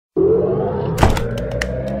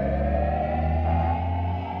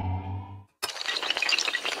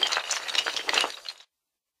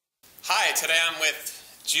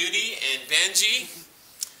Judy and Benji.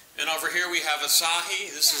 And over here we have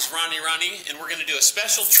Asahi. This is Ronnie, and we're going to do a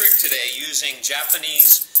special trick today using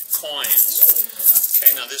Japanese coins.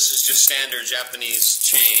 Okay, now this is just standard Japanese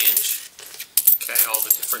change. Okay, all the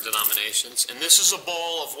different denominations. And this is a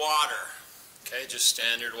bowl of water. Okay, just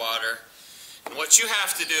standard water. And what you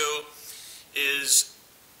have to do is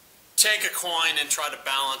take a coin and try to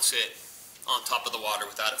balance it on top of the water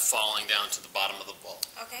without it falling down to the bottom of the bowl.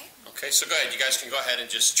 Okay. Okay, so go ahead. You guys can go ahead and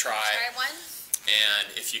just try. Try one.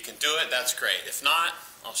 And if you can do it, that's great. If not,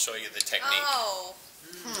 I'll show you the technique. Oh.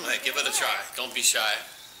 Right, give it a try. Don't be shy.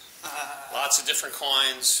 Lots of different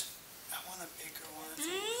coins. I want a bigger one.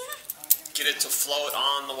 Get it to float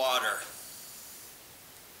on the water.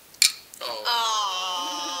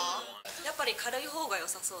 Oh. やっぱり軽い方が良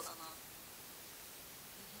さそうだな。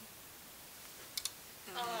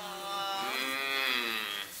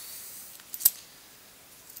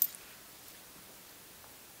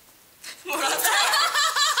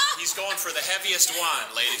He's going for the heaviest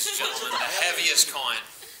one, ladies and gentlemen. The heaviest coin.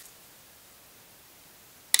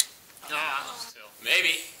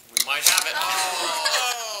 Maybe. We might have it.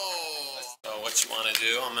 Oh! So what you want to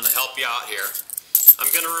do, I'm going to help you out here.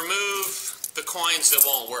 I'm going to remove the coins that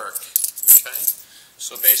won't work. Okay?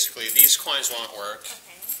 So basically, these coins won't work.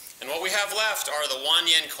 And what we have left are the 1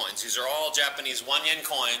 yen coins. These are all Japanese 1 yen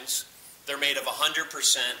coins. They're made of 100%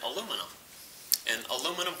 aluminum. And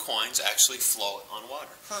aluminum coins actually float on water.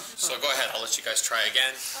 So go ahead, I'll let you guys try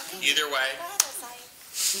again. Either way,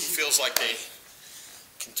 feels like they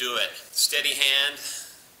can do it. Steady hand.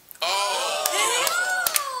 Oh!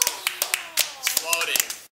 It's floating.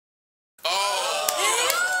 Oh!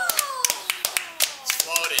 It's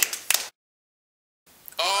floating.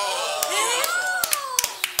 Oh!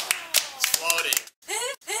 It's floating.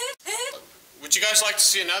 Would you guys like to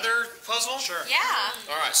see another puzzle? Sure. Yeah.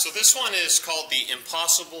 Alright, so this one is called the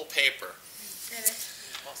Impossible Paper.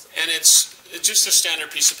 And it's just a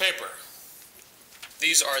standard piece of paper.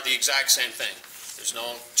 These are the exact same thing. There's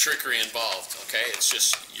no trickery involved, okay? It's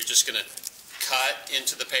just, you're just going to cut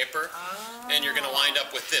into the paper, and you're going to wind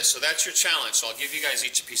up with this. So that's your challenge. So I'll give you guys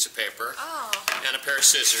each a piece of paper and a pair of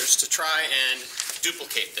scissors to try and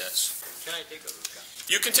duplicate this. Can I take a look at it?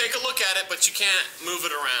 You can take a look at it, but you can't move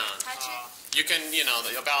it around. Touch it. You can,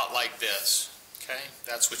 about like this. Okay?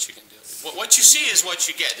 That's what you can do. What you see is what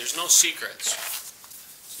you get. There's no secrets.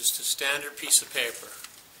 It's just a standard piece of paper.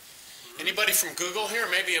 Anybody from Google here?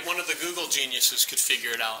 Maybe one of the Google geniuses could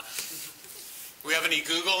figure it out. We have any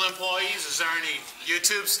Google employees? Is there any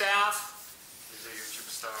YouTube staff? Is it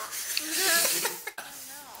YouTube star?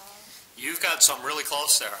 You've got some really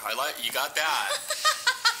close there. You got that.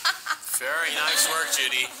 Very nice work,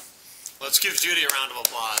 Judy. Let's give Judy a round of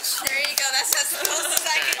applause. There you go. That's as close as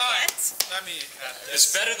I can get. Let me add It's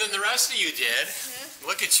this. better than the rest of you did.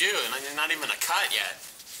 Look at you, and you're not even a cut yet.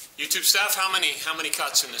 YouTube staff, how many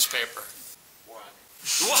cuts in this paper? One.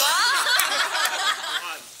 What?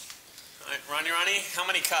 Ronnie, how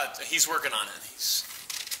many cuts? He's working on it. He's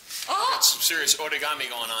got some serious origami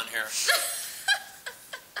going on here.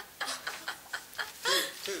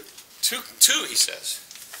 Two, he says.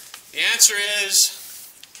 The answer is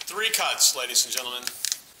 3 cuts, ladies and gentlemen.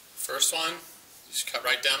 First one, just cut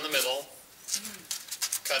right down the middle.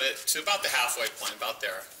 Cut it to about the halfway point, about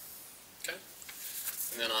there. Okay?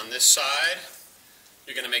 And then on this side,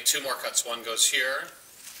 you're going to make 2 more cuts. One goes here.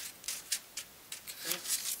 Okay.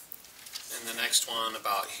 And the next one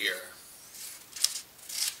about here.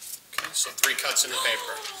 Okay, so 3 cuts in the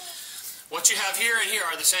paper. What you have here and here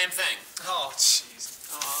are the same thing. Oh, jeez.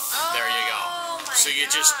 There you go. Oh my So you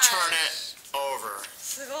just gosh. turn it over.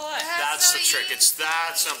 すごい。 That's so the trick. easy. It's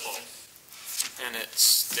that simple. And it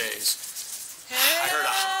stays. I heard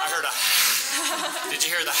a Did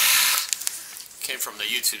you hear the came from the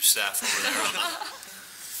YouTube staff over there on the,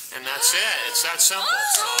 and that's it. It's that simple.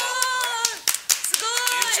 So すご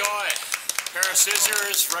い。 enjoy. Pair of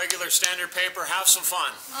scissors, regular standard paper, have some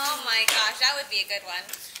fun. Oh my gosh, that would be a good one.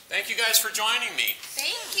 Thank you guys for joining me.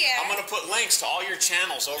 Thank you. I'm going to put links to all your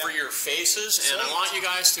channels over your faces, and I want you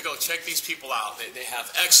guys to go check these people out. They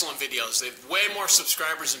have excellent videos. They have way more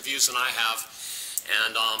subscribers and views than I have.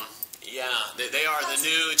 And yeah, they are the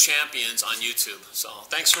new champions on YouTube. So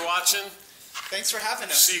thanks for watching. Thanks for having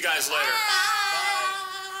us. See you guys later. Bye.